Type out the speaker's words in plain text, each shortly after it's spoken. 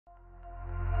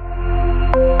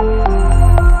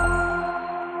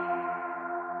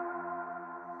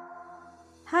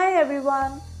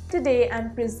Today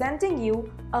I'm presenting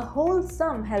you a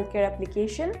wholesome healthcare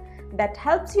application that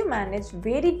helps you manage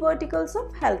varied verticals of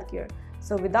healthcare.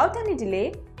 So without any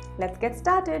delay, let's get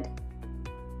started.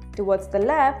 Towards the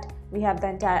left, we have the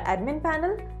entire admin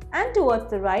panel, and towards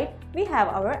the right, we have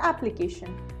our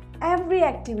application. Every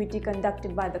activity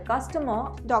conducted by the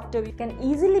customer doctor can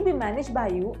easily be managed by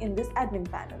you in this admin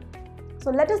panel.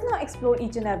 So let us now explore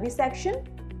each and every section,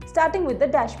 starting with the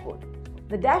dashboard.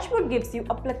 The dashboard gives you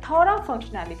a plethora of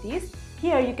functionalities.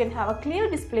 Here you can have a clear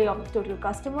display of the total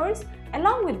customers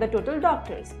along with the total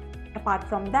doctors. Apart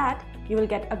from that, you will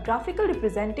get a graphical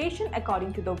representation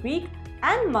according to the week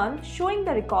and month showing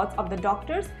the records of the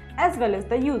doctors as well as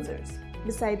the users.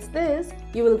 Besides this,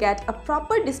 you will get a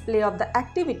proper display of the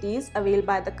activities availed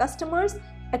by the customers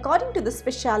according to the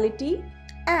specialty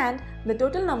and the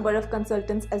total number of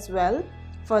consultants as well.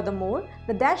 Furthermore,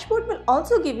 the dashboard will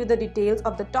also give you the details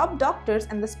of the top doctors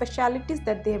and the specialties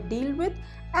that they have dealt with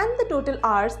and the total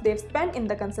hours they've spent in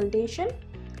the consultation.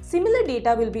 Similar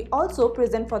data will be also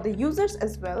present for the users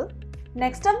as well.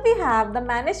 Next up, we have the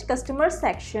Manage Customers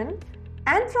section,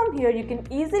 and from here you can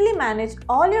easily manage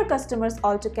all your customers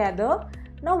all together.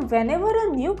 Now whenever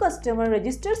a new customer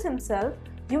registers himself,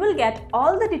 you will get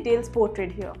all the details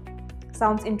portrayed here.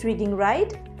 Sounds intriguing,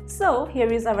 right? So here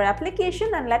is our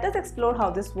application and let us explore how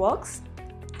this works.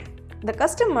 The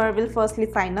customer will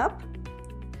firstly sign up,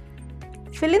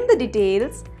 fill in the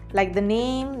details like the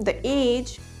name, the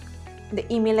age, the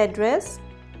email address,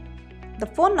 the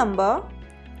phone number,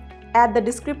 add the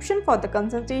description for the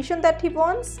consultation that he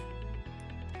wants,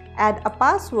 add a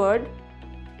password,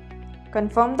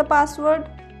 confirm the password,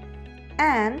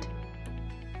 and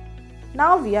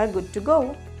now we are good to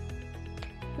go.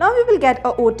 Now we will get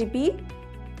a OTP.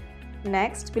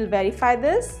 Next, we'll verify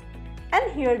this,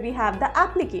 and here we have the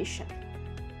application.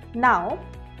 Now,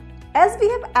 as we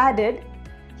have added,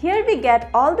 here we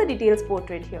get all the details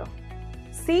portrayed here.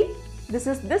 See, this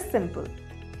is this simple.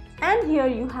 And here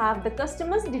you have the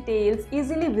customer's details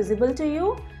easily visible to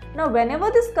you. Now, whenever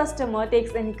this customer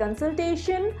takes any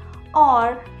consultation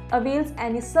or avails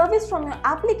any service from your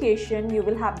application, you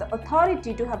will have the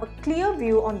authority to have a clear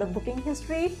view on the booking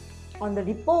history, on the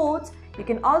reports. You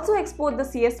can also export the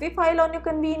CSV file on your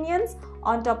convenience.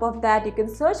 On top of that, you can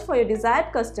search for your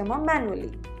desired customer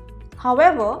manually.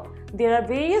 However, there are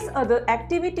various other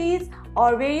activities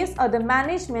or various other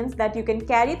managements that you can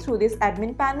carry through this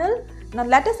admin panel. Now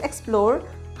let us explore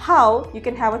how you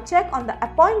can have a check on the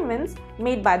appointments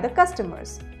made by the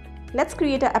customers. Let's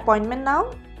create an appointment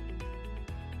now.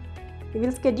 We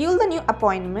will schedule the new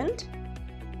appointment.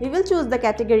 We will choose the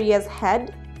category as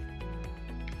head.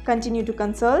 Continue to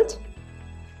consult.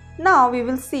 Now we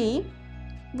will see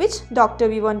which doctor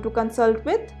we want to consult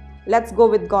with. Let's go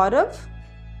with Gaurav.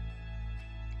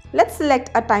 Let's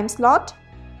select a time slot.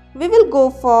 We will go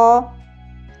for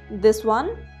this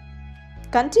one.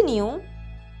 Continue.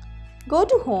 Go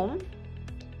to home,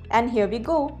 and here we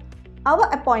go.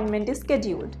 Our appointment is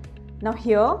scheduled. Now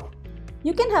here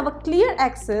you can have a clear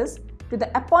access to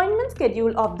the appointment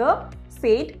schedule of the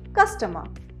said customer.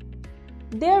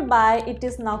 Thereby, it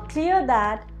is now clear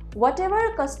that whatever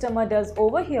a customer does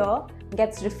over here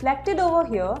gets reflected over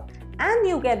here, and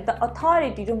you get the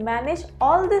authority to manage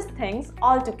all these things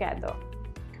all together.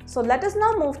 So let us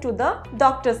now move to the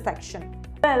doctors section.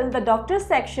 Well, the doctors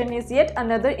section is yet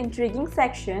another intriguing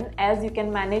section as you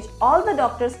can manage all the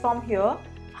doctors from here.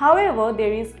 However,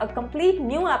 there is a complete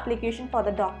new application for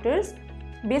the doctors.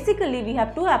 Basically, we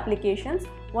have two applications.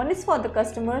 One is for the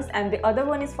customers and the other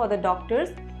one is for the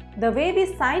doctors. The way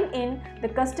we signed in the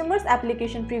customer's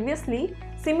application previously,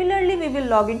 similarly we will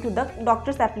log into the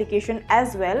doctor's application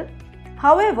as well.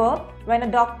 However, when a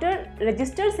doctor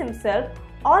registers himself,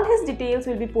 all his details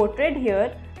will be portrayed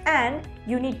here and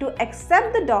you need to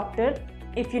accept the doctor.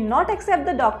 If you not accept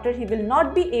the doctor, he will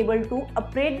not be able to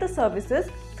operate the services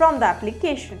from the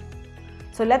application.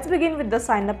 So let's begin with the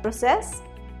sign up process.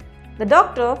 The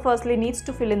doctor firstly needs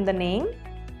to fill in the name,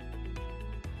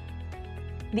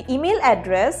 the email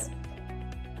address,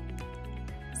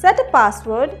 set a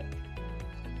password,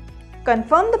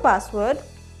 confirm the password,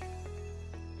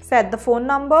 set the phone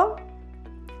number,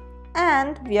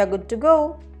 and we are good to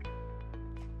go.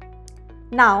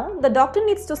 Now the doctor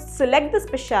needs to select the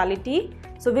specialty,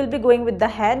 so we'll be going with the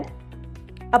head.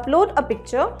 Upload a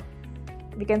picture.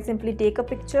 We can simply take a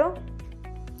picture.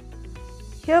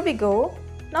 Here we go.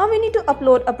 Now we need to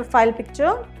upload a profile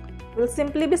picture. We'll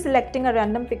simply be selecting a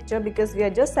random picture because we are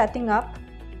just setting up.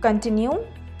 Continue.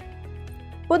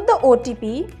 Put the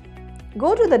OTP.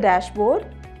 Go to the dashboard,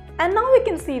 and now we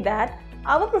can see that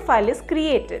our profile is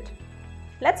created.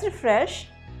 Let's refresh.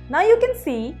 Now you can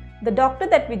see the doctor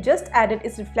that we just added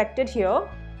is reflected here.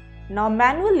 Now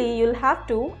manually you'll have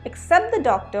to accept the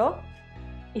doctor.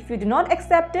 If you do not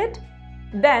accept it,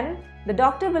 then the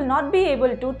doctor will not be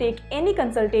able to take any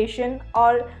consultation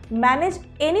or manage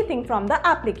anything from the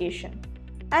application.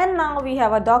 And now we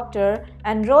have a doctor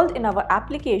enrolled in our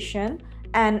application,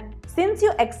 and since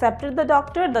you accepted the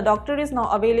doctor is now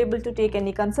available to take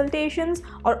any consultations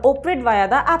or operate via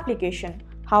the application.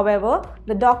 However,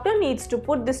 the doctor needs to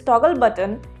put this toggle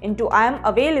button into I am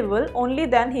available, only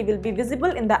then he will be visible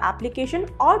in the application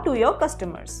or to your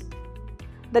customers.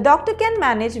 The doctor can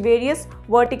manage various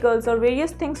verticals or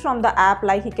various things from the app,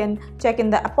 like he can check in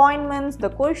the appointments, the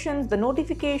questions, the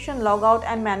notification, log out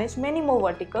and manage many more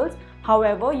verticals.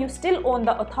 However, you still own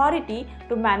the authority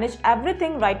to manage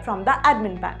everything right from the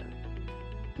admin panel.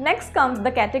 Next comes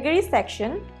the category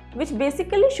section, which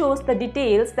basically shows the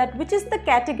details that which is the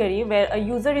category where a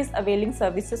user is availing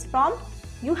services from.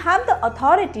 You have the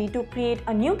authority to create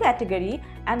a new category,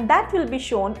 and that will be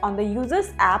shown on the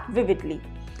user's app vividly.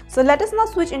 So let us now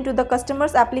switch into the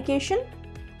customer's application.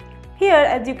 Here,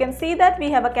 as you can see that we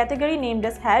have a category named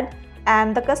as head,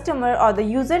 and the customer or the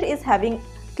user is having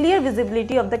clear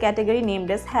visibility of the category named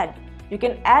as head. You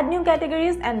can add new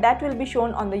categories and that will be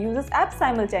shown on the user's app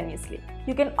simultaneously.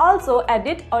 You can also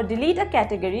edit or delete a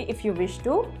category if you wish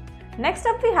to. Next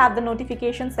up we have the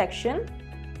notification section.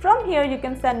 From here you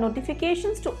can send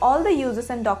notifications to all the users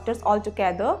and doctors all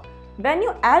together. When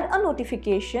you add a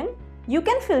notification, you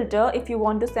can filter if you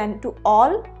want to send to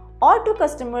all or to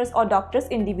customers or doctors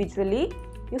individually.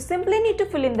 You simply need to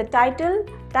fill in the title,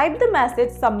 type the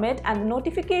message, submit, and the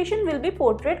notification will be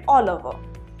portrayed all over.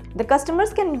 The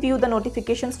customers can view the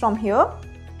notifications from here,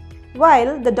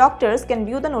 while the doctors can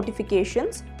view the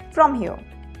notifications from here.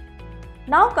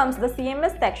 Now comes the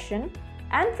CMS section,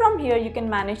 and from here you can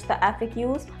manage the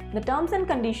FAQs, the terms and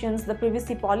conditions, the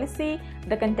privacy policy,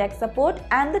 the contact support,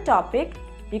 and the topic.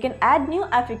 You can add new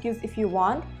FAQs if you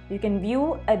want. You can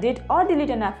view, edit, or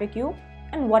delete an FAQ,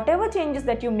 and whatever changes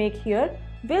that you make here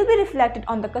will be reflected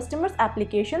on the customer's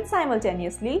application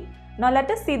simultaneously. Now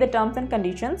let us see the terms and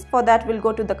conditions. For that we'll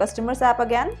go to the customer's app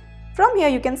again. From here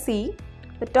you can see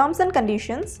the terms and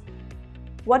conditions.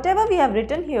 Whatever we have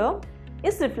written here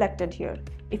is reflected here.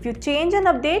 If you change and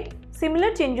update,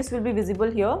 similar changes will be visible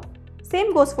here.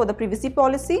 Same goes for the privacy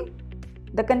policy,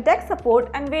 the contact support,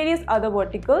 and various other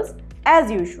verticals as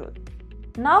usual.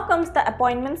 Now comes the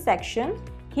appointment section.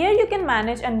 Here you can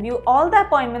manage and view all the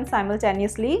appointments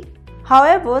simultaneously.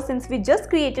 However, since we just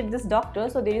created this doctor,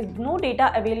 so there is no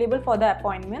data available for the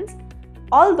appointments.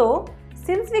 Although,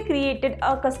 since we created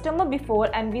a customer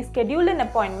before and we scheduled an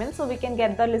appointment, so we can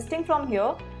get the listing from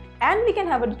here and we can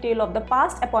have a detail of the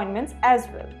past appointments as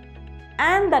well.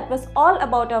 And that was all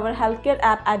about our healthcare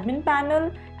app admin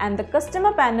panel and the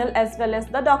customer panel as well as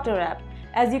the doctor app.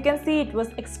 As you can see, it was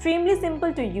extremely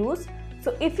simple to use.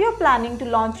 So if you're planning to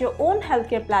launch your own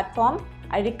healthcare platform,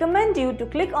 I recommend you to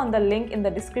click on the link in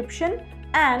the description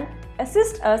and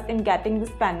assist us in getting this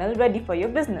panel ready for your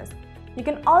business. You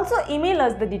can also email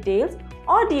us the details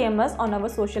or DM us on our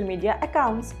social media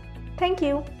accounts. Thank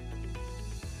you.